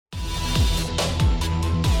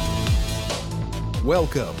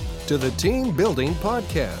Welcome to the Team Building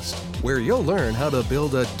Podcast, where you'll learn how to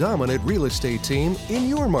build a dominant real estate team in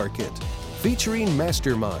your market, featuring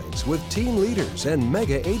masterminds with team leaders and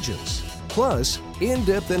mega agents, plus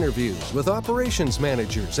in-depth interviews with operations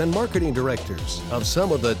managers and marketing directors of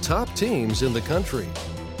some of the top teams in the country.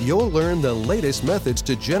 You'll learn the latest methods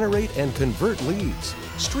to generate and convert leads,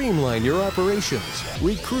 streamline your operations,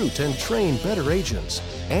 recruit and train better agents,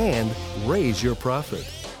 and raise your profit.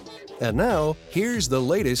 And now, here's the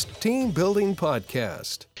latest Team Building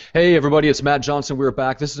Podcast. Hey everybody, it's Matt Johnson. We're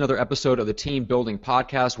back. This is another episode of the Team Building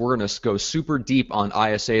Podcast. We're going to go super deep on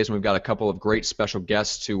ISAs, and we've got a couple of great special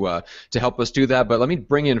guests to help us do that. But let me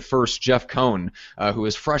bring in first Jeff Cohn, who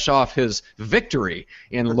is fresh off his victory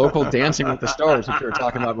in local Dancing with the Stars, which we were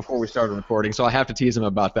talking about before we started recording. So I have to tease him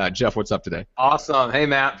about that. Jeff, what's up today? Awesome. Hey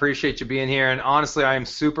Matt, appreciate you being here. And honestly, I am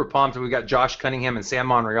super pumped. We got Josh Cunningham and Sam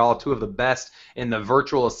Monreal, two of the best in the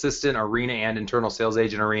virtual assistant arena and internal sales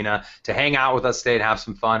agent arena, to hang out with us today and have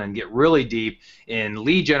some fun and get really deep in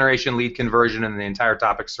lead generation, lead conversion, and the entire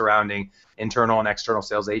topic surrounding internal and external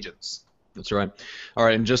sales agents. That's right. All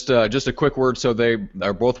right, and just a quick word. So they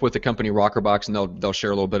are both with the company Rockerbox, and they'll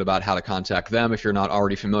share a little bit about how to contact them if you're not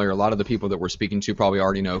already familiar. A lot of the people that we're speaking to probably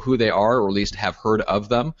already know who they are, or at least have heard of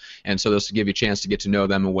them. And so this will give you a chance to get to know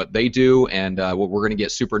them and what they do. And what we're going to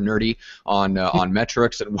get super nerdy on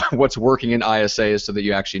metrics and what's working in ISAs, so that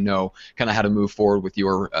you actually know kind of how to move forward with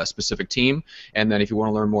your specific team. And then if you want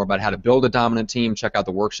to learn more about how to build a dominant team, check out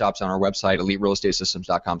the workshops on our website,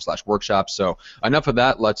 eliterealestatesystems.com/workshops. So enough of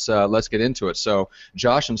that. Let's get into it. So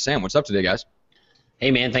Josh and Sam, what's up today, guys?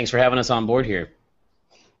 Hey man, thanks for having us on board here.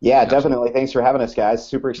 Yeah, definitely. Thanks for having us, guys.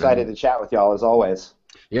 Super excited to chat with y'all as always.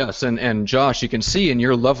 Yes, and Josh, you can see in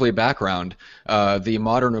your lovely background the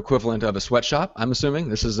modern equivalent of a sweatshop. I'm assuming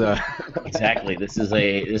this is a exactly. This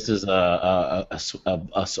is a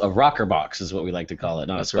rocker box, is what we like to call it,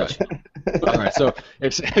 not That's a sweatshop. Right. All right. So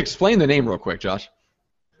explain the name real quick, Josh.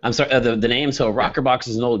 I'm sorry, the name. So Rockerbox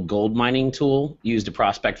is an old gold mining tool used to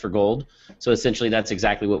prospect for gold. So essentially, that's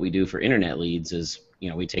exactly what we do for internet leads. Is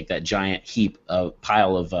we take that giant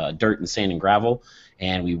pile of dirt and sand and gravel,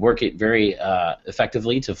 and we work it very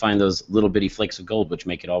effectively to find those little bitty flakes of gold, which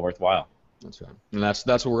make it all worthwhile. That's right, and that's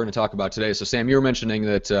what we're going to talk about today. So Sam, you were mentioning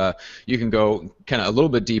that you can go kind of a little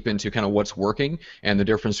bit deep into kind of what's working and the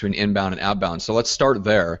difference between inbound and outbound. So let's start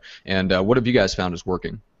there. And what have you guys found is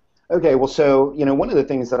working? Okay, well, so, one of the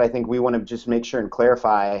things that I think we want to just make sure and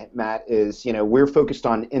clarify, Matt, is, we're focused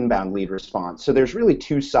on inbound lead response. So there's really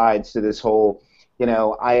two sides to this whole,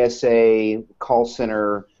 ISA call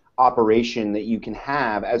center operation that you can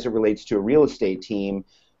have as it relates to a real estate team.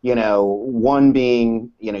 One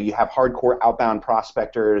being, you have hardcore outbound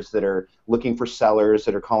prospectors that are looking for sellers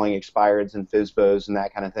that are calling expireds and FSBOs and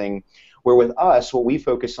that kind of thing. Where with us, what we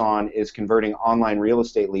focus on is converting online real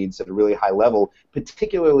estate leads at a really high level,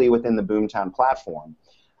 particularly within the Boomtown platform.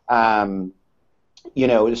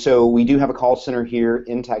 So we do have a call center here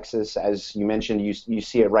in Texas, as you mentioned. You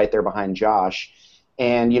see it right there behind Josh.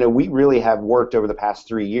 And, we really have worked over the past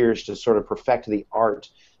 3 years to sort of perfect the art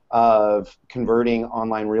of converting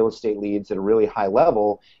online real estate leads at a really high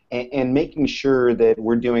level and making sure that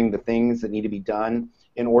we're doing the things that need to be done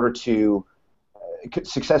in order to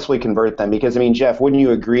successfully convert them. Because, Jeff, wouldn't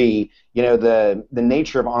you agree, the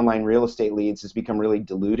nature of online real estate leads has become really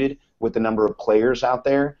diluted with the number of players out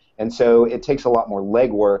there, and so it takes a lot more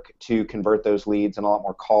legwork to convert those leads and a lot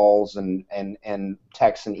more calls and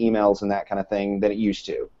texts and emails and that kind of thing than it used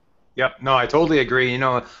to. Yep, no, I totally agree.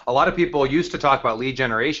 A lot of people used to talk about lead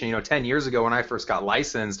generation. 10 years ago when I first got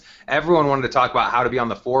licensed, everyone wanted to talk about how to be on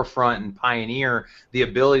the forefront and pioneer the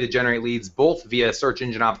ability to generate leads both via search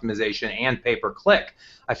engine optimization and pay-per-click.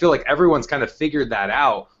 I feel like everyone's kind of figured that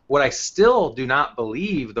out. What I still do not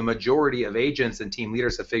believe the majority of agents and team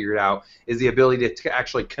leaders have figured out is the ability to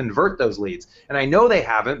actually convert those leads. And I know they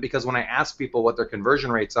haven't, because when I ask people what their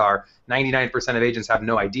conversion rates are, 99% of agents have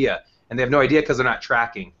no idea. And they have no idea because they're not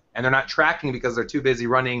tracking. And they're not tracking because they're too busy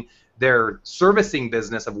running their servicing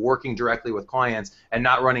business of working directly with clients and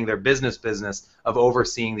not running their business of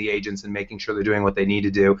overseeing the agents and making sure they're doing what they need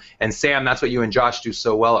to do. And Sam, that's what you and Josh do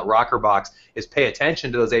so well at Rockerbox, is pay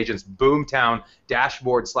attention to those agents' Boomtown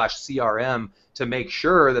dashboard/CRM to make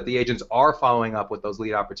sure that the agents are following up with those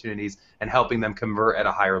lead opportunities and helping them convert at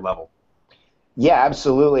a higher level. Yeah,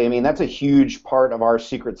 absolutely. That's a huge part of our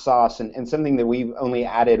secret sauce, and something that we've only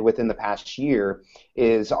added within the past year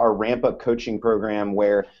is our ramp-up coaching program,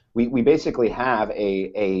 where we basically have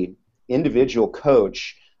a individual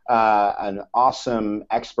coach, an awesome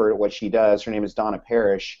expert at what she does. Her name is Donna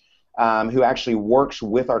Parrish, who actually works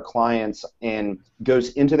with our clients and goes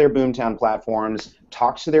into their Boomtown platforms,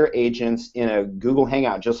 talks to their agents in a Google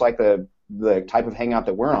Hangout, just like the type of Hangout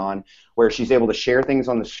that we're on, where she's able to share things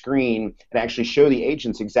on the screen and actually show the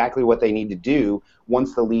agents exactly what they need to do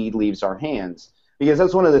once the lead leaves our hands. Because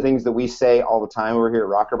that's one of the things that we say all the time over here at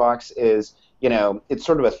RockerBox is, it's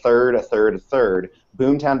sort of a third, a third, a third.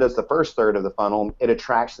 Boomtown does the first third of the funnel. It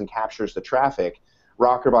attracts and captures the traffic.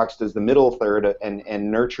 RockerBox does the middle third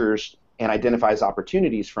and nurtures and identifies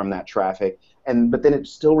opportunities from that traffic. But then it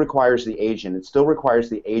still requires the agent. It still requires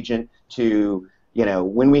the agent to,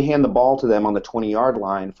 when we hand the ball to them on the 20-yard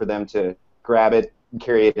line, for them to grab it and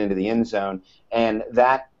carry it into the end zone. And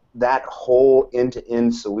that whole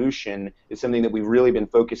end-to-end solution is something that we've really been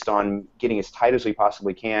focused on getting as tight as we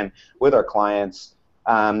possibly can with our clients,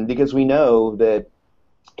 because we know that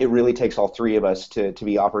it really takes all three of us to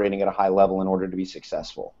be operating at a high level in order to be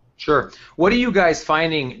successful. Sure. What are you guys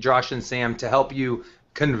finding, Josh and Sam, to help you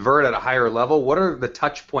convert at a higher level? What are the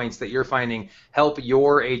touch points that you're finding help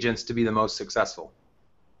your agents to be the most successful?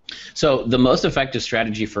 So the most effective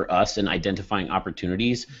strategy for us in identifying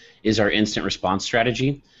opportunities is our instant response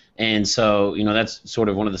strategy. And so, that's sort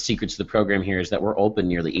of one of the secrets of the program here, is that we're open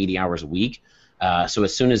nearly 80 hours a week. So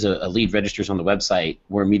as soon as a lead registers on the website,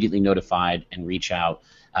 we're immediately notified and reach out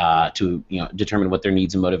to determine what their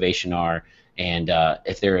needs and motivation are. And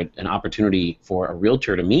if they're an opportunity for a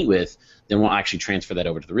realtor to meet with, then we'll actually transfer that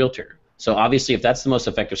over to the realtor. So obviously, if that's the most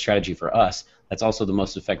effective strategy for us, that's also the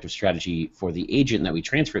most effective strategy for the agent that we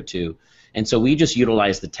transfer it to. And so we just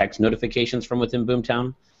utilize the text notifications from within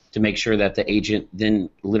Boomtown to make sure that the agent then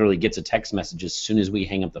literally gets a text message as soon as we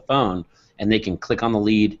hang up the phone, and they can click on the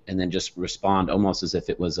lead and then just respond almost as if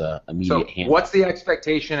it was a immediate handoff. What's the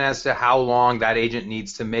expectation as to how long that agent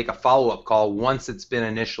needs to make a follow-up call once it's been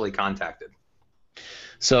initially contacted?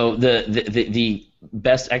 So the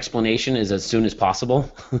best explanation is as soon as possible.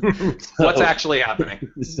 What's actually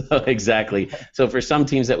happening? So, exactly. So for some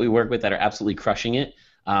teams that we work with that are absolutely crushing it,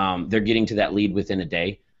 they're getting to that lead within a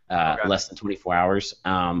day. Less than 24 hours.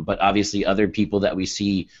 But obviously other people that we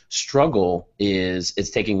see struggle is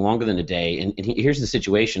it's taking longer than a day. And here's the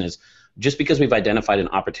situation is, just because we've identified an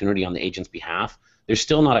opportunity on the agent's behalf, there's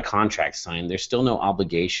still not a contract signed. There's still no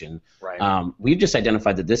obligation. Right. We've just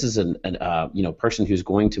identified that this is a person who's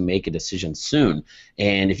going to make a decision soon.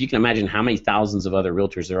 And if you can imagine how many thousands of other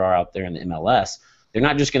realtors there are out there in the MLS, they're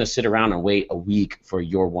not just going to sit around and wait a week for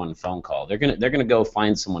your one phone call. They're gonna go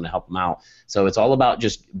find someone to help them out. So it's all about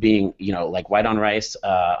just being, like white on rice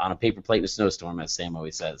on a paper plate in a snowstorm, as Sam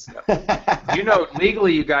always says.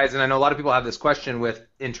 Legally, you guys, and I know a lot of people have this question with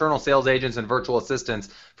internal sales agents and virtual assistants,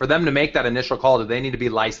 for them to make that initial call, do they need to be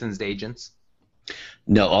licensed agents?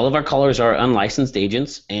 No, all of our callers are unlicensed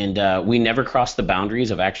agents, and we never cross the boundaries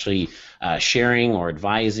of actually sharing or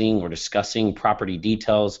advising or discussing property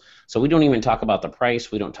details. So we don't even talk about the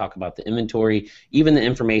price. We don't talk about the inventory. Even the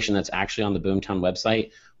information that's actually on the Boomtown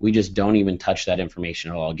website, we just don't even touch that information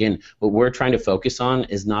at all. Again, what we're trying to focus on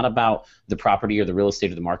is not about the property or the real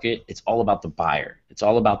estate of the market. It's all about the buyer. It's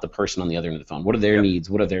all about the person on the other end of the phone. What are their needs?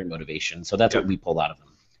 What are their motivations? So that's what we pull out of them.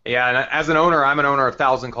 Yeah, and as an owner, I'm an owner of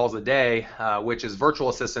 1,000 Calls a Day, which is virtual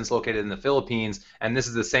assistants located in the Philippines, and this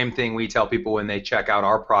is the same thing we tell people when they check out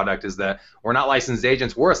our product, is that we're not licensed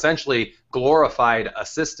agents. We're essentially glorified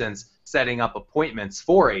assistants setting up appointments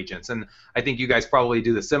for agents, and I think you guys probably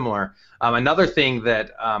do the similar. Another thing that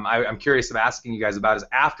I'm curious of asking you guys about is,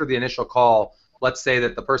 after the initial call, let's say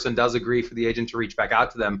that the person does agree for the agent to reach back out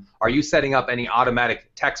to them, are you setting up any automatic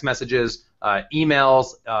text messages,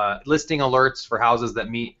 emails, listing alerts for houses that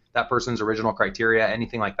meet that person's original criteria,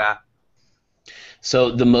 anything like that? So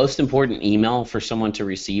the most important email for someone to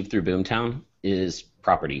receive through Boomtown is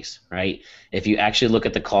properties, right? If you actually look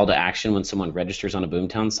at the call to action when someone registers on a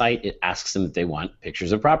Boomtown site, it asks them if they want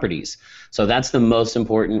pictures of properties. So that's the most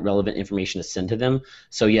important relevant information to send to them.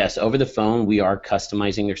 So yes, over the phone, we are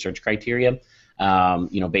customizing their search criteria.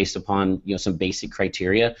 Based upon some basic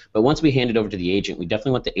criteria. But once we hand it over to the agent, we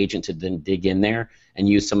definitely want the agent to then dig in there and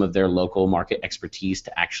use some of their local market expertise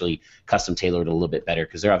to actually custom tailor it a little bit better,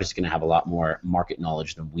 because they're obviously going to have a lot more market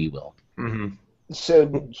knowledge than we will. Mm-hmm.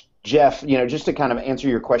 So, Jeff, just to kind of answer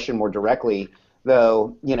your question more directly,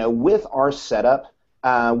 though, with our setup,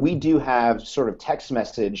 we do have sort of text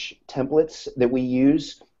message templates that we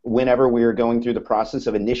use whenever we're going through the process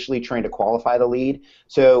of initially trying to qualify the lead.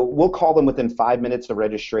 So we'll call them within 5 minutes of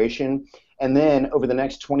registration, and then over the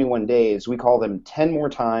next 21 days, we call them 10 more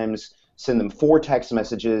times, send them 4 text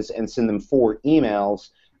messages, and send them 4 emails.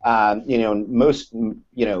 Most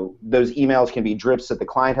those emails can be drips that the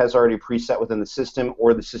client has already preset within the system,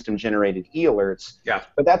 or the system generated e-alerts. Yeah.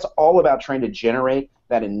 But that's all about trying to generate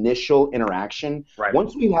that initial interaction. Right.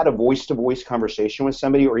 Once we've had a voice-to-voice conversation with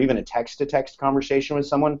somebody, or even a text-to-text conversation with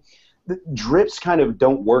someone, the drips kind of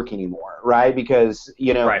don't work anymore, right? Because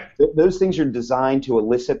Right. Those things are designed to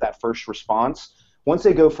elicit that first response. Once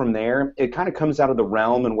they go from there, it kind of comes out of the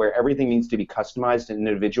realm and where everything needs to be customized and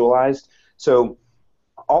individualized. So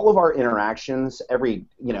all of our interactions,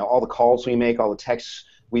 all the calls we make, all the texts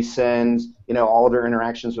we send, all of their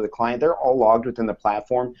interactions with the client, they're all logged within the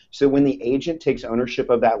platform. So when the agent takes ownership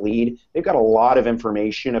of that lead, they've got a lot of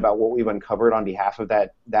information about what we've uncovered on behalf of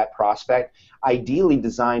that prospect, ideally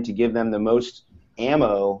designed to give them the most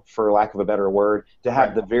ammo, for lack of a better word, to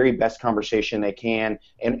have the very best conversation they can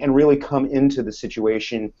and really come into the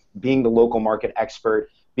situation being the local market expert,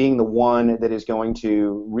 being the one that is going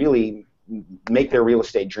to really make their real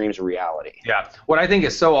estate dreams a reality. Yeah. What I think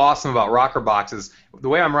is so awesome about Rockerbox is the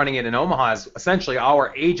way I'm running it in Omaha is essentially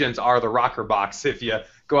our agents are the Rockerbox. If you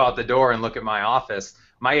go out the door and look at my office,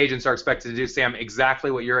 my agents are expected to do, Sam, exactly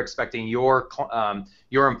what you're expecting your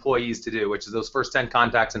employees to do, which is those first 10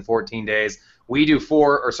 contacts in 14 days. We do 2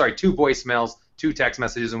 voicemails, 2 text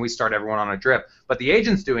messages, and we start everyone on a drip. But the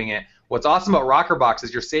agent's doing it. What's awesome about Rockerbox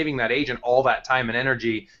is you're saving that agent all that time and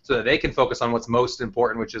energy so that they can focus on what's most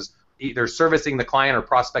important, which is either servicing the client or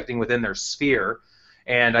prospecting within their sphere.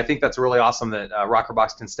 And I think that's really awesome that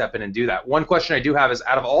Rockerbox can step in and do that. One question I do have is,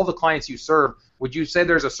 out of all the clients you serve, would you say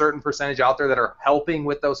there's a certain percentage out there that are helping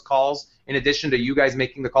with those calls? In addition to you guys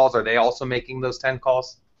making the calls, are they also making those 10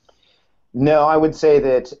 calls? No, I would say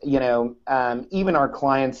that, even our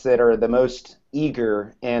clients that are the most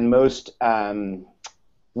eager and most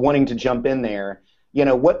wanting to jump in there,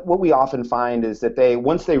 what we often find is that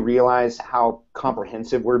once they realize how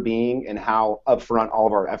comprehensive we're being and how upfront all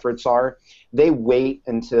of our efforts are, they wait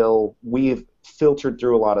until we've filtered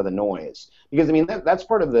through a lot of the noise. Because that's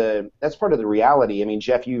part of the reality.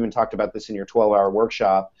 Jeff, you even talked about this in your 12-hour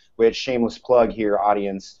workshop, which, shameless plug here,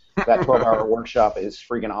 audience, that 12-hour workshop is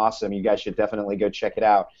freaking awesome. You guys should definitely go check it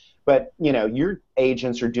out. But your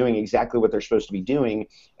agents are doing exactly what they're supposed to be doing,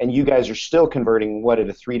 and you guys are still converting at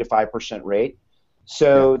a 3 to 5% rate.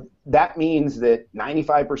 So that means that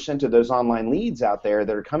 95% of those online leads out there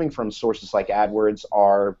that are coming from sources like AdWords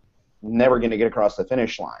are never going to get across the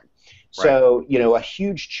finish line. Right. So, a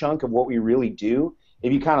huge chunk of what we really do,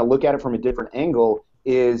 if you kind of look at it from a different angle,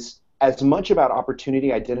 is as much about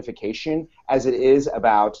opportunity identification as it is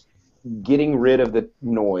about getting rid of the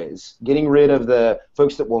noise, getting rid of the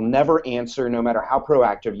folks that will never answer no matter how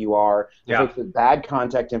proactive you are, the folks with bad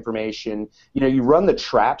contact information. You run the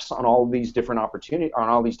traps on all these different on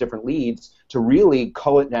all these different leads to really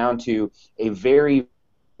cull it down to a very,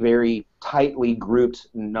 very tightly grouped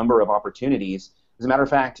number of opportunities. As a matter of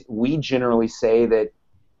fact, we generally say that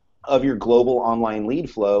of your global online lead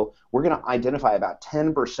flow, we're going to identify about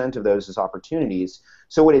 10% of those as opportunities.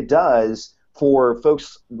 So what it does for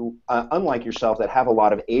folks unlike yourself that have a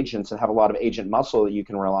lot of agents and have a lot of agent muscle that you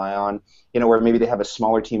can rely on, where maybe they have a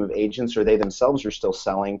smaller team of agents or they themselves are still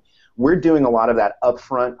selling, we're doing a lot of that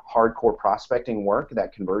upfront hardcore prospecting work,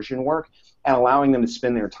 that conversion work, and allowing them to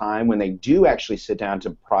spend their time when they do actually sit down to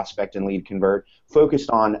prospect and lead convert, focused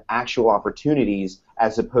on actual opportunities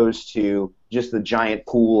as opposed to just the giant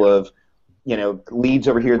pool of leads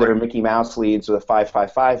over here that are Mickey Mouse leads with a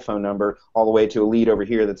 555 phone number, all the way to a lead over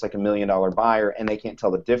here that's like $1 million buyer, and they can't tell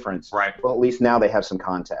the difference. Right. Well, at least now they have some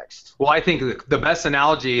context. Well, I think the best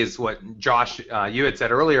analogy is what Josh, you had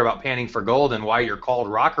said earlier about panning for gold and why you're called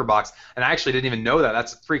Rockerbox, and I actually didn't even know that.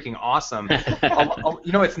 That's freaking awesome.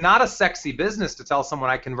 It's not a sexy business to tell someone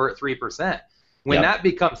I convert 3%. When that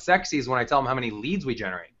becomes sexy is when I tell them how many leads we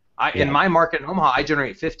generate. In my market in Omaha, I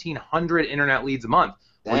generate 1,500 internet leads a month.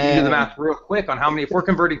 Well, you do the math real quick on how many. If we're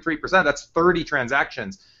converting 3%, that's 30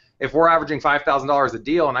 transactions. If we're averaging $5,000 a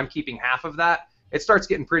deal and I'm keeping half of that, it starts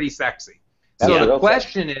getting pretty sexy. So the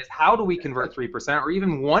question is, how do we convert 3% or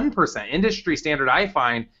even 1%? Industry standard, I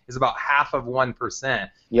find, is about half of 1%.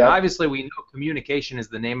 Yeah. And obviously, we know communication is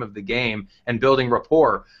the name of the game and building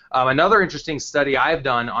rapport. Another interesting study I've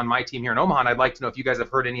done on my team here in Omaha, and I'd like to know if you guys have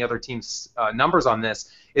heard any other teams' numbers on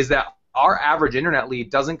this, is that our average internet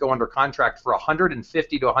lead doesn't go under contract for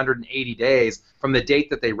 150 to 180 days from the date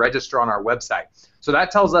that they register on our website. So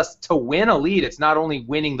that tells us to win a lead, it's not only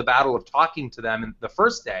winning the battle of talking to them in the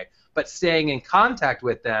first day, but staying in contact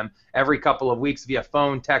with them every couple of weeks via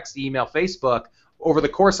phone, text, email, Facebook over the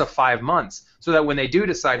course of 5 months, so that when they do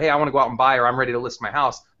decide, hey, I want to go out and buy or I'm ready to list my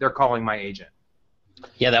house, they're calling my agent.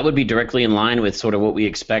 Yeah, that would be directly in line with sort of what we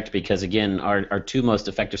expect because, again, our 2 most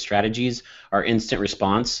effective strategies are instant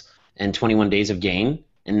response and 21 days of gain,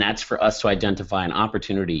 and that's for us to identify an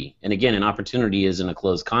opportunity. And again, an opportunity isn't a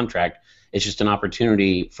closed contract. It's just an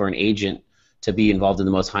opportunity for an agent to be involved in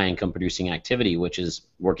the most high income producing activity, which is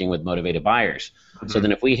working with motivated buyers. So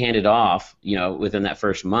then if we hand it off, within that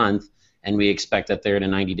first month, and we expect that they're in a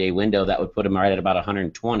 90-day window, that would put them right at about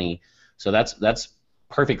 120. So that's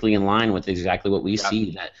perfectly in line with exactly what we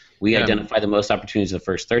see, that we identify the most opportunities in the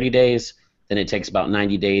first 30 days, then it takes about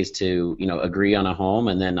 90 days to agree on a home,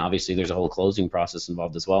 and then obviously there's a whole closing process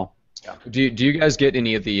involved as well. Yeah. Do you guys get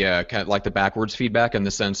any of the kind of like the backwards feedback in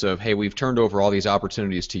the sense of, hey, we've turned over all these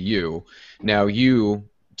opportunities to you, now you,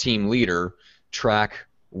 team leader, track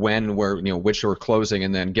when which are closing,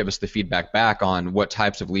 and then give us the feedback back on what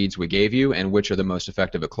types of leads we gave you and which are the most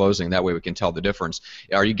effective at closing? That way we can tell the difference.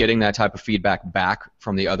 Are you getting that type of feedback back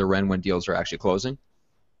from the other end when deals are actually closing?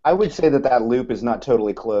 I would say that loop is not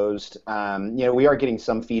totally closed. We are getting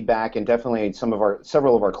some feedback, and definitely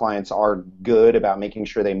several of our clients are good about making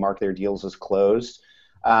sure they mark their deals as closed.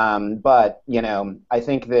 But I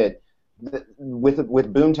think that with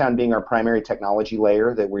Boomtown being our primary technology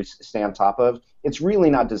layer that we stay on top of, it's really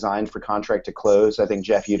not designed for contract to close. I think,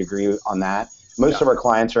 Jeff, you'd agree on that. Most of our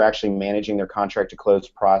clients are actually managing their contract to close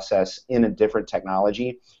process in a different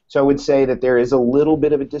technology. So I would say that there is a little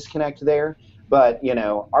bit of a disconnect there. But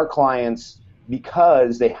our clients,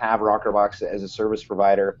 because they have Rockerbox as a service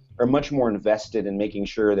provider, are much more invested in making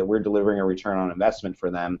sure that we're delivering a return on investment for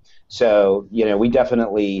them. So we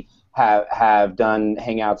definitely have done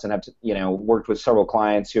hangouts and have worked with several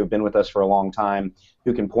clients who have been with us for a long time,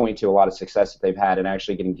 who can point to a lot of success that they've had in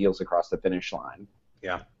actually getting deals across the finish line.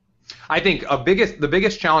 Yeah. I think the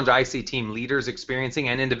biggest challenge I see team leaders experiencing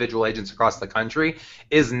and individual agents across the country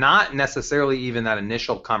is not necessarily even that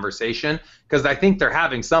initial conversation, because I think they're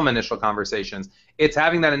having some initial conversations. It's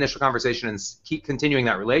having that initial conversation and keep continuing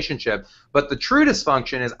that relationship. But the true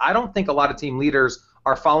dysfunction is I don't think a lot of team leaders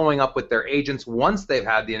are following up with their agents once they've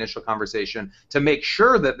had the initial conversation to make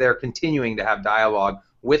sure that they're continuing to have dialogue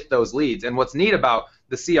with those leads. And what's neat about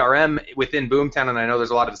the CRM within Boomtown, and I know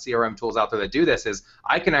there's a lot of CRM tools out there that do this, is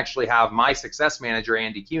I can actually have my success manager,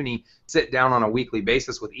 Andy Cuny, sit down on a weekly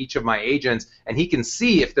basis with each of my agents, and he can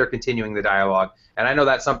see if they're continuing the dialogue. And I know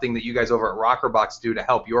that's something that you guys over at Rockerbox do to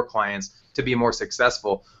help your clients to be more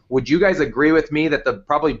successful. Would you guys agree with me that the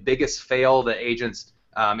probably biggest fail that agents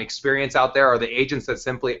experience out there are the agents that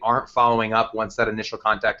simply aren't following up once that initial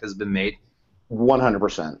contact has been made?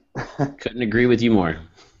 100%. Couldn't agree with you more.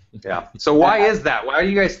 Yeah. So why is that? Why do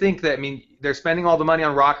you guys think that? I mean, they're spending all the money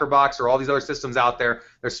on Rockerbox or all these other systems out there.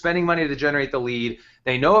 They're spending money to generate the lead.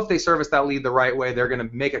 They know if they service that lead the right way, they're going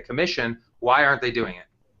to make a commission. Why aren't they doing it?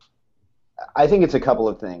 I think it's a couple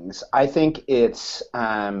of things. I think it's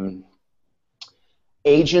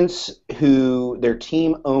agents who their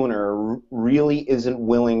team owner really isn't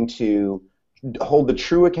willing to hold the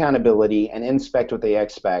true accountability and inspect what they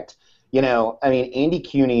expect. Andy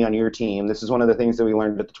Cuny on your team, this is one of the things that we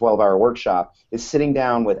learned at the 12-hour workshop, is sitting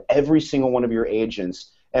down with every single one of your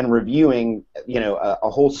agents and reviewing, a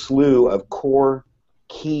whole slew of core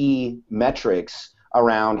key metrics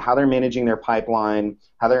around how they're managing their pipeline,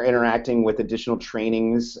 how they're interacting with additional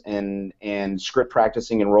trainings and script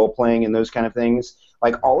practicing and role playing and those kind of things.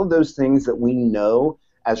 Like all of those things that we know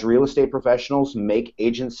as real estate professionals make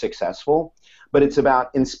agents successful. But it's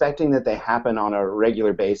about inspecting that they happen on a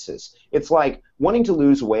regular basis. It's like wanting to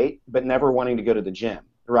lose weight but never wanting to go to the gym,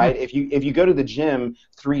 right? If you go to the gym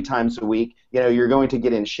 3 times a week, you're going to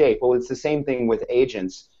get in shape. Well, it's the same thing with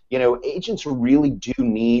agents. Agents really do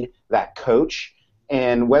need that coach,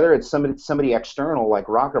 and whether it's somebody external like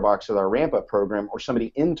Rockerbox with our ramp-up program or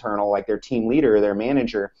somebody internal like their team leader or their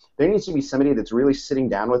manager, there needs to be somebody that's really sitting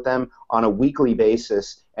down with them on a weekly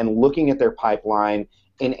basis and looking at their pipeline.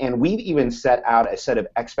 And we've even set out a set of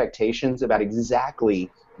expectations about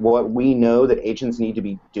exactly what we know that agents need to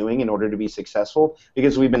be doing in order to be successful,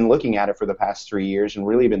 because we've been looking at it for the past 3 years and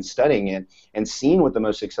really been studying it and seeing what the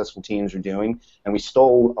most successful teams are doing. And we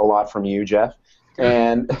stole a lot from you, Jeff.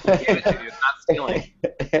 And not stealing.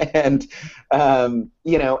 And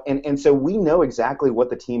so we know exactly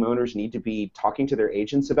what the team owners need to be talking to their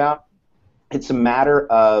agents about. It's a matter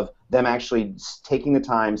of them actually taking the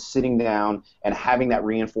time, sitting down, and having that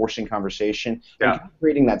reinforcing conversation, and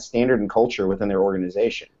creating that standard and culture within their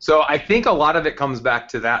organization. So I think a lot of it comes back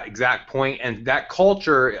to that exact point, and that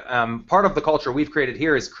culture, part of the culture we've created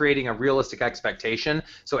here is creating a realistic expectation.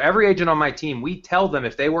 So every agent on my team, we tell them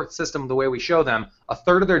if they work the system the way we show them, a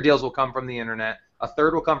third of their deals will come from the internet, a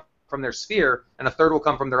third will come from their sphere, and a third will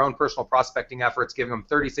come from their own personal prospecting efforts, giving them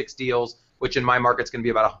 36 deals, which in my market's going to be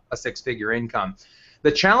about a 6-figure income.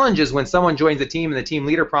 The challenge is when someone joins the team and the team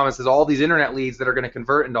leader promises all these internet leads that are going to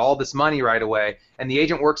convert into all this money right away, and the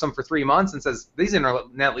agent works them for 3 months and says, these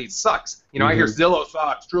internet leads sucks. I hear Zillow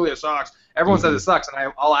sucks, Trulia sucks, Everyone says it sucks,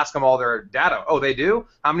 and I'll ask them all their data. Oh, they do?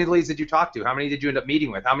 How many leads did you talk to? How many did you end up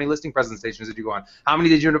meeting with? How many listing presentations did you go on? How many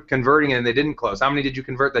did you end up converting and they didn't close? How many did you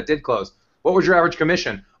convert that did close? What was your average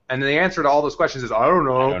commission? And the answer to all those questions is, I don't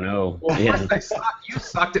know. I don't know. Well, Yeah. you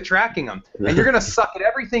sucked at tracking them. And you're going to suck at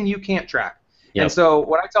everything you can't track. Yep. And so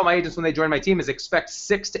what I tell my agents when they join my team is expect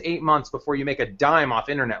 6 to 8 months before you make a dime off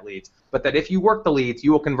internet leads. But that if you work the leads,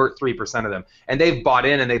 you will convert 3% of them. And they've bought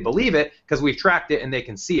in and they believe it because we've tracked it and they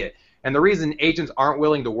can see it. And the reason agents aren't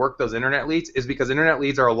willing to work those internet leads is because internet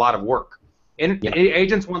leads are a lot of work.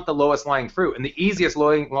 Agents want the lowest lying fruit. And the easiest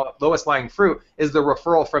lowest lying fruit is the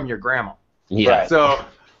referral from your grandma. Yeah. Right. So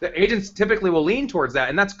the agents typically will lean towards that,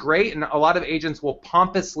 and that's great. And a lot of agents will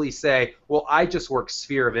pompously say, well, I just work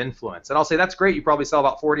sphere of influence. And I'll say, that's great. You probably sell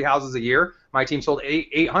about 40 houses a year. My team sold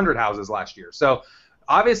 800 houses last year. So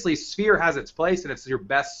obviously sphere has its place, and it's your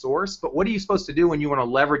best source. But what are you supposed to do when you want to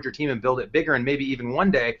leverage your team and build it bigger and maybe even one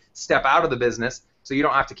day step out of the business so you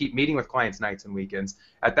don't have to keep meeting with clients nights and weekends?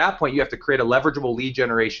 At that point, you have to create a leverageable lead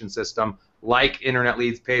generation system like internet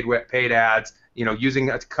leads, paid ads, using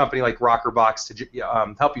a company like Rockerbox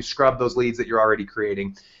to help you scrub those leads that you're already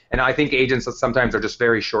creating. And I think agents sometimes are just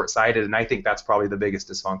very short-sighted, and I think that's probably the biggest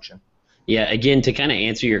dysfunction. Yeah, again, to kind of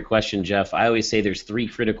answer your question, Jeff, I always say there's 3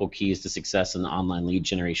 critical keys to success in the online lead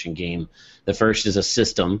generation game. The first is a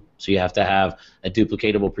system, so you have to have a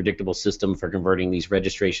duplicatable, predictable system for converting these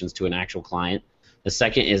registrations to an actual client. The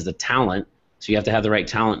second is the talent, so you have to have the right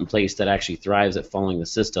talent in place that actually thrives at following the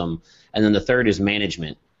system. And then the third is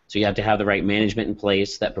management. So you have to have the right management in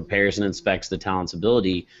place that prepares and inspects the talent's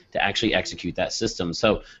ability to actually execute that system.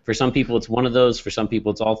 So for some people it's one of those, for some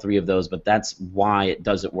people it's all 3 of those, but that's why it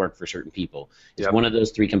doesn't work for certain people. It's one of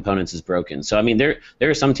those 3 components is broken. So I mean there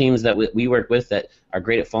are some teams that we work with that are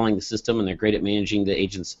great at following the system and they're great at managing the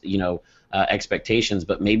agents' expectations,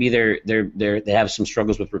 but maybe they have some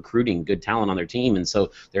struggles with recruiting good talent on their team, and so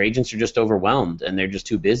their agents are just overwhelmed and they're just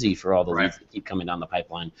too busy for all the leads that keep coming down the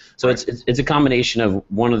pipeline. So it's a combination of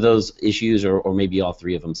one of those issues or maybe all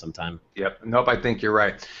 3 of them sometime. Yep. Nope, I think you're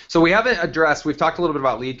right. So we've talked a little bit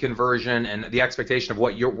about lead conversion and the expectation of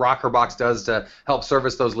what your Rockerbox does to help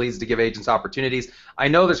service those leads to give agents opportunities. I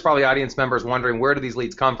know there's probably audience members wondering, where do these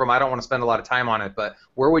leads come from? I don't want to spend a lot of time on it, but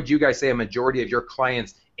where would you guys say a majority of your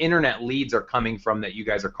clients' internet leads are coming from that you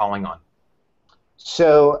guys are calling on?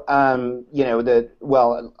 So,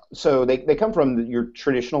 so they come from your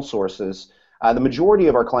traditional sources. The majority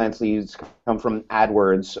of our clients' leads come from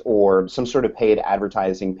AdWords or some sort of paid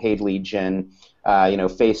advertising, paid lead gen,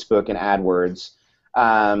 Facebook and AdWords.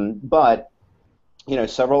 But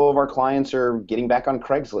several of our clients are getting back on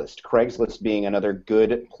Craigslist. Craigslist being another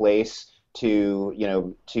good place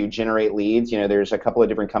to generate leads. There's a couple of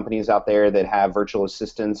different companies out there that have virtual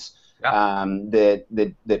assistants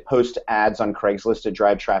that post ads on Craigslist to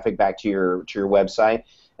drive traffic back to your website.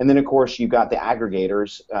 And then of course you've got the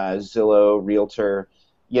aggregators, Zillow, Realtor.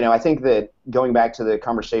 I think that going back to the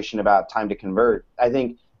conversation about time to convert, I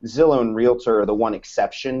think Zillow and Realtor are the one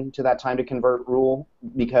exception to that time to convert rule,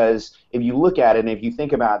 because if you look at it and if you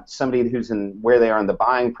think about somebody who's in where they are in the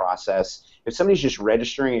buying process, if somebody's just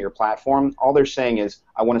registering at your platform, all they're saying is,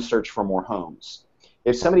 I want to search for more homes.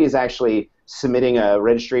 If somebody is actually submitting a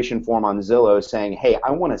registration form on Zillow saying, hey, I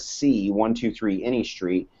want to see 123 Any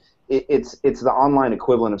Street, it's the online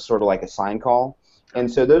equivalent of sort of like a sign call.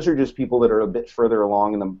 And so those are just people that are a bit further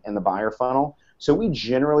along in the buyer funnel. So we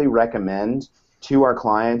generally recommend to our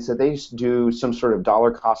clients that they do some sort of dollar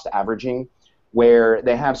cost averaging where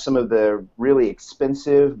they have some of the really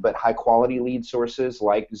expensive but high quality lead sources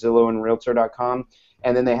like Zillow and Realtor.com,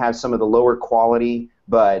 and then they have some of the lower quality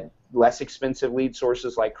but less expensive lead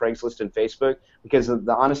sources like Craigslist and Facebook, because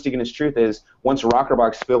the honest to goodness truth is once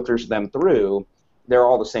Rockerbox filters them through, they're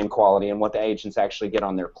all the same quality and what the agents actually get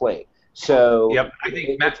on their plate. So yep, I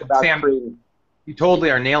think Sam, you totally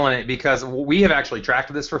are nailing it, because we have actually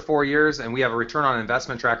tracked this for 4 years, and we have a return on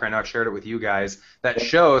investment tracker. I know I've shared it with you guys that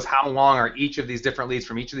shows how long are each of these different leads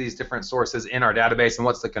from each of these different sources in our database and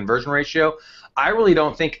what's the conversion ratio. I really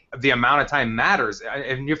don't think the amount of time matters.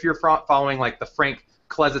 And if you're following like the Frank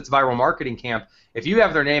Klezet's viral marketing camp, if you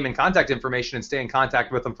have their name and contact information and stay in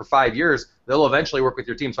contact with them for 5 years, they'll eventually work with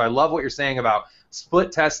your team. So I love what you're saying about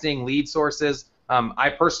split testing lead sources. I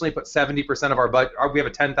personally put 70% of our budget. We have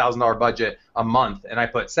a $10,000 budget a month, and I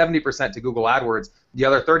put 70% to Google AdWords. The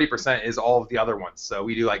other 30% is all of the other ones. So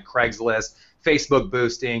we do like Craigslist, Facebook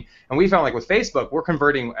boosting, and we found like with Facebook, we're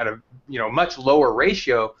converting at a much lower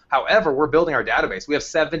ratio. However, we're building our database. We have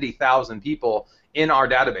 70,000 people in our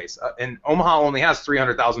database, and Omaha only has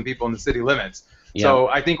 300,000 people in the city limits. Yeah. So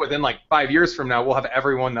I think within like 5 years from now, we'll have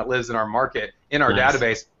everyone that lives in our market in our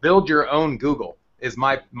database. Build your own Google. is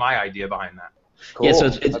my idea behind that. Cool. Yeah, so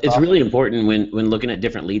it's awesome. really important when looking at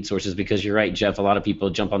different lead sources, because you're right, Jeff. A lot of people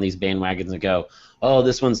jump on these bandwagons and go, "Oh,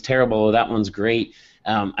 this one's terrible. Or that one's great."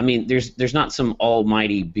 I mean, there's not some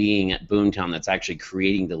almighty being at Boomtown that's actually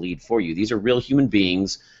creating the lead for you. These are real human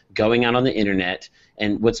beings going out on the internet,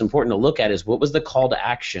 and what's important to look at is what was the call to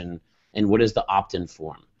action and what is the opt-in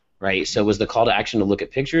form, right? So was the call to action to look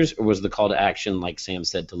at pictures, or was the call to action, like Sam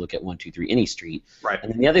said, to look at 123 Any Street? Right.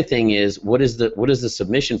 And then the other thing is, what is the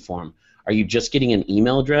submission form? Are you just getting an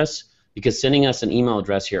email address? Because sending us an email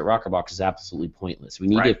address here at Rockerbox is absolutely pointless. We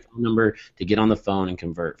need Right. a phone number to get on the phone and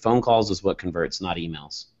convert. Phone calls is what converts, not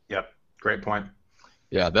emails. Yep. Great point.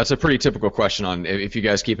 Yeah, that's a pretty typical question on if you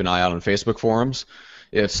guys keep an eye out on Facebook forums.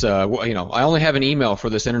 It's you know, I only have an email for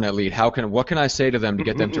this internet lead. What can I say to them to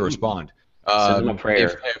get them to respond? Send them a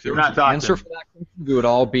prayer. If there We're was not an talking. answer for that question, we would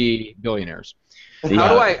all be billionaires. How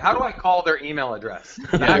do I call their email address?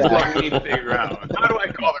 That's what we need to figure out. How do I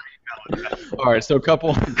call their email address? All right, so a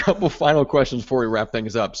couple final questions before we wrap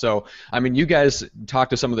things up. So, I mean, you guys talk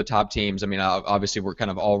to some of the top teams. I mean, obviously we're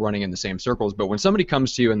kind of all running in the same circles, but when somebody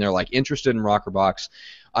comes to you and they're like interested in Rockerbox,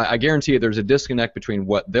 I guarantee you there's a disconnect between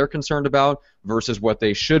what they're concerned about versus what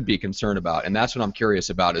they should be concerned about. And that's what I'm curious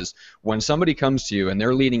about is when somebody comes to you and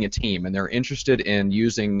they're leading a team and they're interested in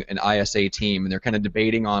using an ISA team and they're kind of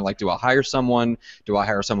debating on, like, do I hire someone? Do I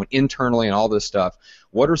hire someone internally and all this stuff?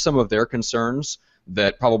 What are some of their concerns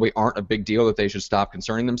that probably aren't a big deal that they should stop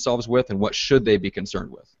concerning themselves with, and what should they be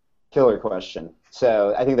concerned with? Killer question.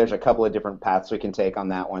 So I think there's a couple of different paths we can take on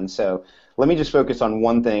that one. So let me just focus on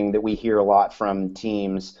one thing that we hear a lot from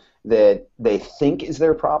teams that they think is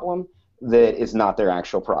their problem that is not their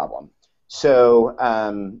actual problem. So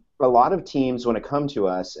a lot of teams want to come to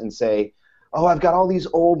us and say, oh, I've got all these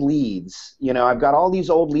old leads. You know, I've got all these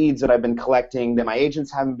old leads that I've been collecting that my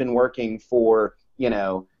agents haven't been working for,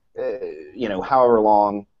 however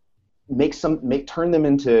long. Turn them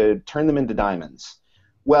into diamonds.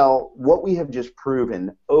 Well, what we have just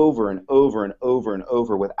proven over and over and over and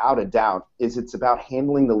over without a doubt is it's about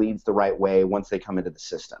handling the leads the right way once they come into the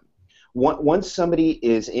system. Once somebody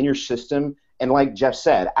is in your system, and like Jeff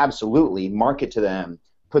said, absolutely market to them,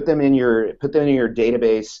 put them in your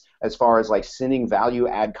database as far as like sending value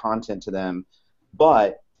add content to them.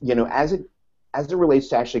 But as it relates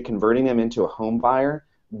to actually converting them into a home buyer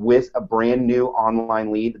with a brand new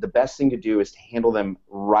online lead, the best thing to do is to handle them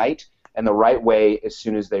right and the right way as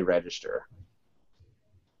soon as they register.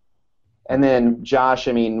 And then, Josh,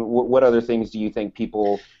 I mean, what other things do you think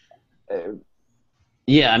people?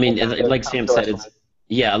 Yeah, I mean, like Sam said,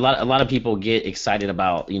 a lot of people get excited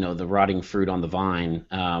about the rotting fruit on the vine.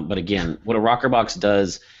 But again, what a Rockerbox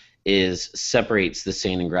does is separates the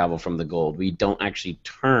sand and gravel from the gold. We don't actually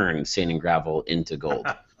turn sand and gravel into gold.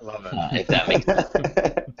 I love it. If that makes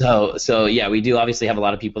sense. So yeah, we do obviously have a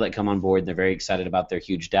lot of people that come on board and they're very excited about their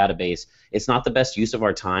huge database. It's not the best use of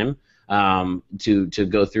our time to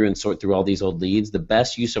go through and sort through all these old leads. The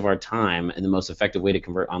best use of our time and the most effective way to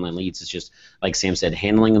convert online leads is just, like Sam said,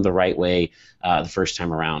 handling them the right way the first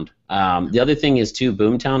time around. The other thing is too,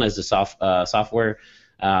 Boomtown as a software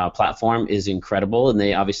platform is incredible, and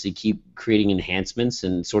they obviously keep creating enhancements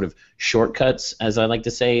and sort of shortcuts, as I like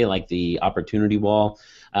to say, like the opportunity wall.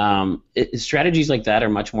 Strategies like that are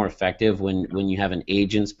much more effective when you have an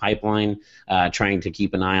agent's pipeline trying to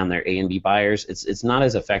keep an eye on their A and B buyers. It's not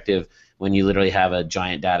as effective when you literally have a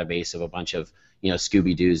giant database of a bunch of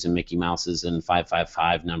Scooby-Doos and Mickey Mouses and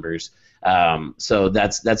 555 numbers. So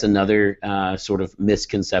that's another sort of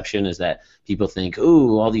misconception, is that people think,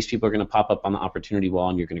 ooh, all these people are going to pop up on the opportunity wall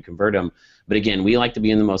and you're going to convert them. But again, we like to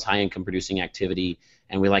be in the most high income producing activity,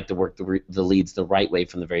 and we like to work the leads the right way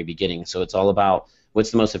from the very beginning. So it's all about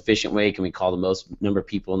what's the most efficient way, can we call the most number of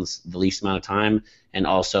people in the least amount of time, and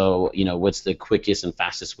also what's the quickest and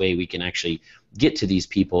fastest way we can actually get to these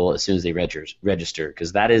people as soon as they register,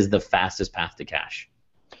 because that is the fastest path to cash.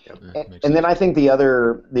 And then I think the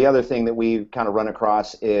other thing that we kind of run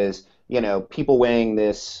across is people weighing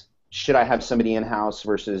this: should I have somebody in-house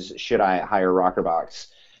versus should I hire Rockerbox?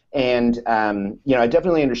 And I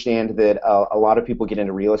definitely understand that a lot of people get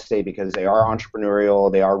into real estate because they are entrepreneurial,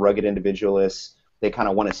 they are rugged individualists, they kind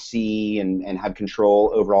of want to see and have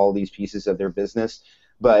control over all of these pieces of their business.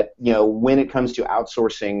 But when it comes to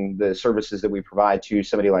outsourcing the services that we provide to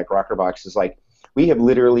somebody like Rockerbox, is like we have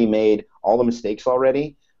literally made all the mistakes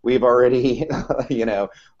already. We've already,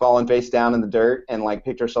 fallen face down in the dirt and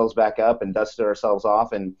picked ourselves back up and dusted ourselves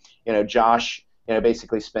off. And Josh,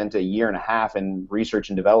 basically spent a year and a half in research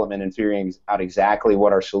and development and figuring out exactly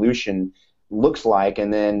what our solution looks like,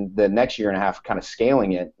 and then the next year and a half kind of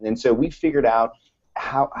scaling it. And so we figured out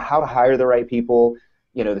how to hire the right people,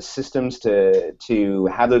 the systems to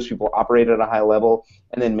have those people operate at a high level,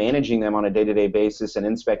 and then managing them on a day-to-day basis and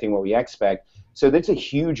inspecting what we expect. So that's a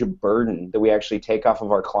huge burden that we actually take off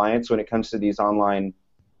of our clients when it comes to these online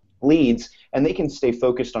leads, and they can stay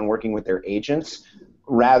focused on working with their agents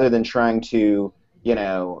rather than trying to,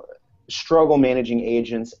 struggle managing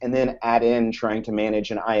agents and then add in trying to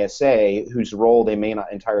manage an ISA whose role they may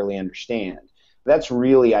not entirely understand. That's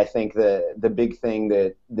really, I think, the big thing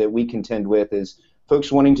that we contend with is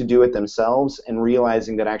folks wanting to do it themselves and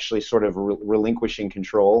realizing that actually sort of relinquishing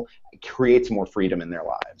control creates more freedom in their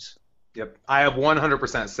lives. Yep. I have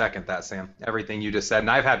 100% second that, Sam, everything you just said.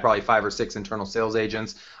 And I've had probably 5 or 6 internal sales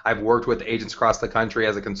agents. I've worked with agents across the country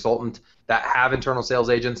as a consultant that have internal sales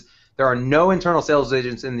agents. There are no internal sales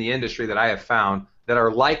agents in the industry that I have found that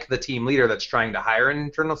are like the team leader that's trying to hire an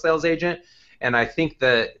internal sales agent. And I think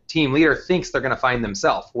the team leader thinks they're going to find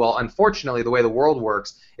themselves. Well, unfortunately, the way the world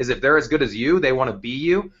works is if they're as good as you, they want to be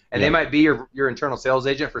you, and they might be your internal sales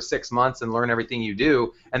agent for 6 months and learn everything you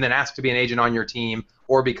do, and then ask to be an agent on your team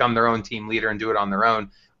or become their own team leader and do it on their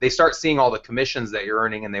own. They start seeing all the commissions that you're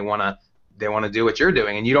earning, and they want to do what you're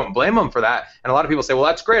doing, and you don't blame them for that. And a lot of people say, well,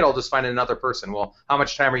 that's great, I'll just find another person. Well, how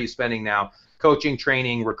much time are you spending now coaching,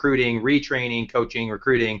 training, recruiting, retraining, coaching,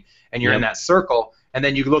 recruiting, and you're in that circle. And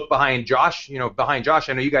then you look behind Josh, I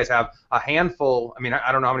know you guys have a handful. I mean,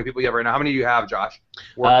 I don't know how many people you have right now. How many do you have, Josh,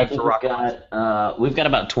 working for RocketBox? We've got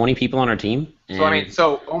about 20 people on our team.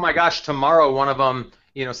 So, oh my gosh, tomorrow one of them,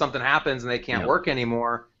 something happens and they can't work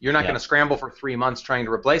anymore. You're not going to scramble for 3 months trying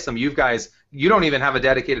to replace them. You don't even have a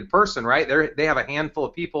dedicated person, right? They have a handful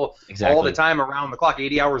of people all the time around the clock,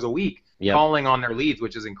 80 hours a week, calling on their leads,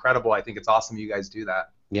 which is incredible. I think it's awesome you guys do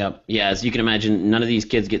that. Yep. Yeah, as you can imagine, none of these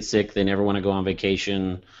kids get sick. They never want to go on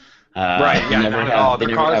vacation. Right. Yeah. Not at all.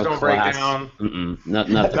 Their cars don't break down.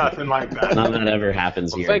 Nothing. Nothing like that. None of that ever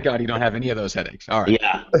happens here. Thank God you don't have any of those headaches. All right.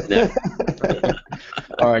 Yeah.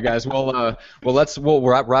 All right, guys. We'll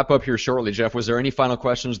wrap up here shortly. Jeff, was there any final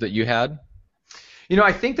questions that you had?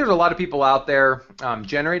 I think there's a lot of people out there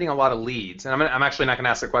generating a lot of leads, and I'm actually not going to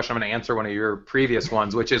ask the question. I'm going to answer one of your previous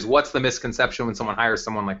ones, which is what's the misconception when someone hires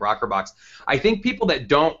someone like RocketBox? I think people that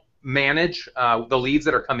don't manage the leads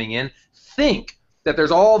that are coming in think that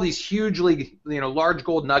there's all these hugely, large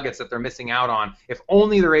gold nuggets that they're missing out on. If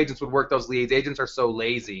only their agents would work those leads. Agents are so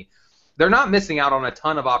lazy. They're not missing out on a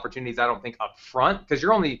ton of opportunities, I don't think, up front, because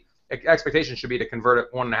your only expectation should be to convert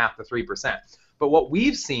at 1.5 to 3%. But what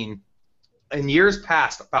we've seen in years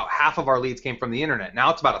past, about half of our leads came from the internet.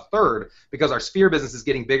 Now it's about a third because our Sphere business is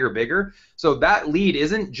getting bigger. So that lead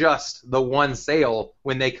isn't just the one sale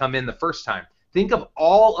when they come in the first time. Think of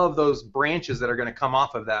all of those branches that are going to come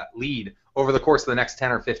off of that lead over the course of the next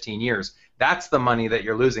 10 or 15 years. That's the money that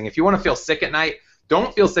you're losing. If you want to feel sick at night,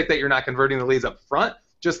 don't feel sick that you're not converting the leads up front.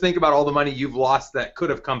 Just think about all the money you've lost that could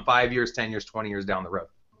have come 5 years, 10 years, 20 years down the road.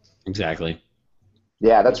 Exactly.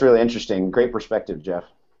 Yeah, that's really interesting. Great perspective, Jeff.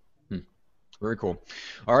 Very cool.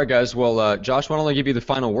 All right, guys. Well, Josh, why don't I give you the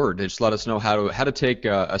final word? Just let us know how to take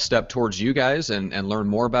a step towards you guys and learn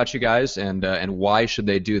more about you guys and why should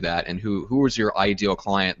they do that and who is your ideal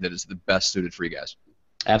client that is the best suited for you guys?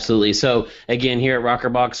 Absolutely. So again, here at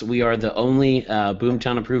RocketBox, we are the only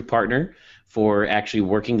Boomtown approved partner for actually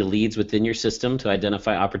working the leads within your system to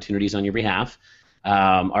identify opportunities on your behalf.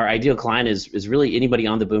 Our ideal client is really anybody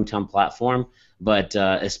on the Boomtown platform, but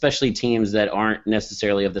especially teams that aren't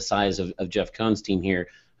necessarily of the size of Jeff Cohn's team here,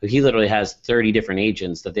 who he literally has 30 different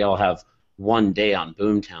agents that they all have one day on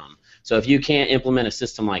Boomtown. So if you can't implement a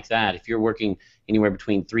system like that, if you're working anywhere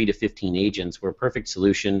between 3 to 15 agents, we're a perfect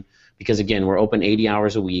solution because, again, we're open 80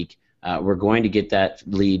 hours a week. We're going to get that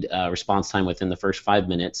lead response time within the first 5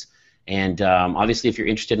 minutes. And obviously, if you're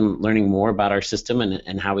interested in learning more about our system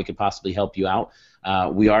and how we could possibly help you out,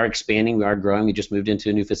 we are expanding, we are growing. We just moved into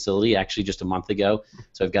a new facility actually just a month ago.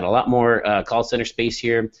 So we've got a lot more call center space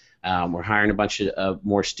here. We're hiring a bunch of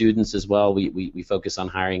more students as well. We focus on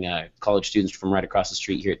hiring college students from right across the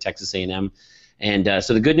street here at Texas A&M. And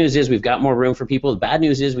so the good news is we've got more room for people. The bad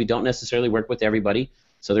news is we don't necessarily work with everybody.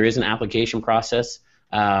 So there is an application process.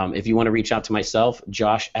 If you want to reach out to myself,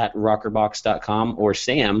 josh@rockerbox.com, or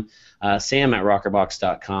Sam at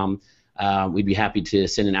rockerbox.com, we'd be happy to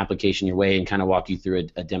send an application your way and kind of walk you through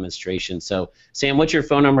a demonstration. So, Sam, what's your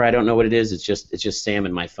phone number? I don't know what it is. It's just Sam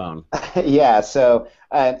in my phone. Yeah. So,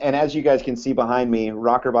 and as you guys can see behind me,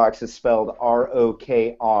 RocketBox is spelled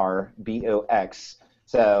ROKRBOX.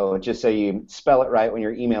 So just so you spell it right when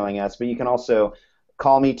you're emailing us. But you can also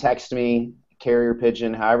call me, text me, carrier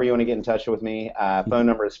pigeon, however you want to get in touch with me. Phone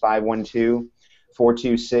number is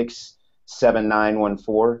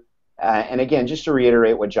 512-426-7914. And again, just to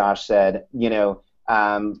reiterate what Josh said,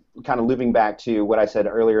 kind of looping back to what I said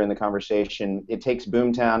earlier in the conversation, it takes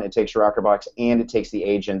Boomtown, it takes Rockerbox, and it takes the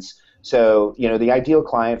agents. So, the ideal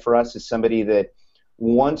client for us is somebody that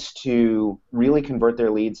wants to really convert their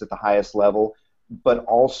leads at the highest level, but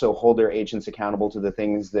also hold their agents accountable to the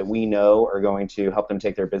things that we know are going to help them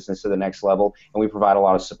take their business to the next level, and we provide a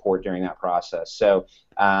lot of support during that process. So,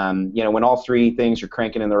 when all three things are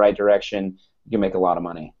cranking in the right direction, you can make a lot of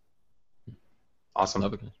money.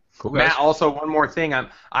 Awesome. Cool, Matt, also one more thing.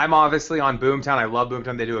 I'm obviously on Boomtown. I love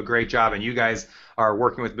Boomtown. They do a great job, and you guys are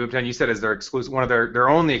working with Boomtown. You said as their exclusive, one of their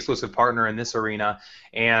only exclusive partner in this arena.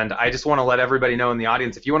 And I just want to let everybody know in the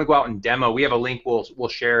audience, if you want to go out and demo, we have a link we'll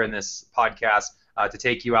share in this podcast to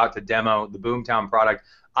take you out to demo the Boomtown product.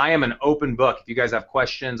 I am an open book. If you guys have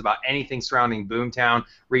questions about anything surrounding Boomtown,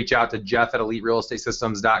 reach out to Jeff at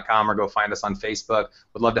EliteRealEstateSystems.com or go find us on Facebook.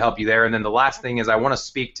 Would love to help you there. And then the last thing is I want to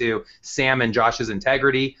speak to Sam and Josh's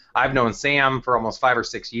integrity. I've known Sam for almost 5 or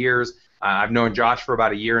 6 years. I've known Josh for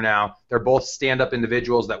about a year now. They're both stand-up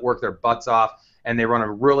individuals that work their butts off, and they run a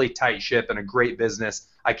really tight ship and a great business.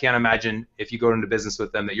 I can't imagine if you go into business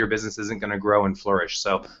with them that your business isn't going to grow and flourish.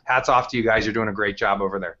 So hats off to you guys. You're doing a great job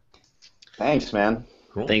over there. Thanks, man.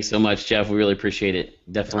 Cool. Thanks so much, Jeff. We really appreciate it.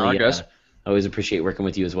 Definitely. Always appreciate working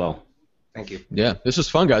with you as well. Thank you. Yeah, this was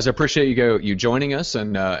fun, guys. I appreciate you joining us,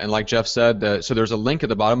 and like Jeff said, so there's a link at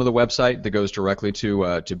the bottom of the website that goes directly to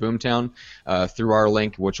Boomtown through our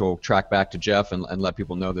link, which will track back to Jeff and let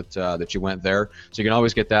people know that you went there. So you can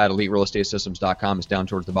always get that at EliteRealEstateSystems.com. It's down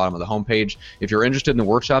towards the bottom of the homepage. If you're interested in the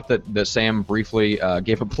workshop that Sam briefly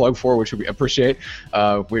gave a plug for, which we appreciate,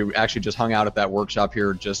 we actually just hung out at that workshop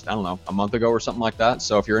here just, I don't know, a month ago or something like that.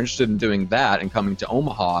 So if you're interested in doing that and coming to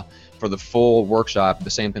Omaha for the full workshop, the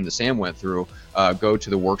same thing that Sam went through, go to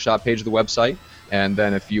the workshop page of the website. And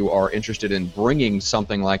then if you are interested in bringing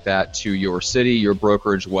something like that to your city, your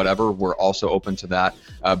brokerage, whatever, we're also open to that.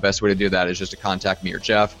 Best way to do that is just to contact me or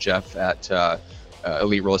Jeff at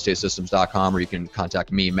EliteRealEstateSystems.com, or you can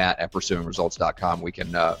contact me, Matt, at PursuingResults.com. We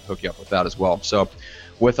can hook you up with that as well. So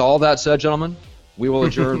with all that said, gentlemen, we will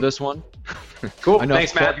adjourn this one. Cool.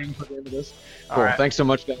 Thanks, Matt. Cool. Right. Thanks so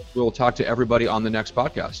much, guys. We'll talk to everybody on the next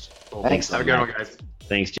podcast. Cool. Thanks. Have a good one, guys.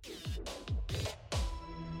 Thanks, Jeff.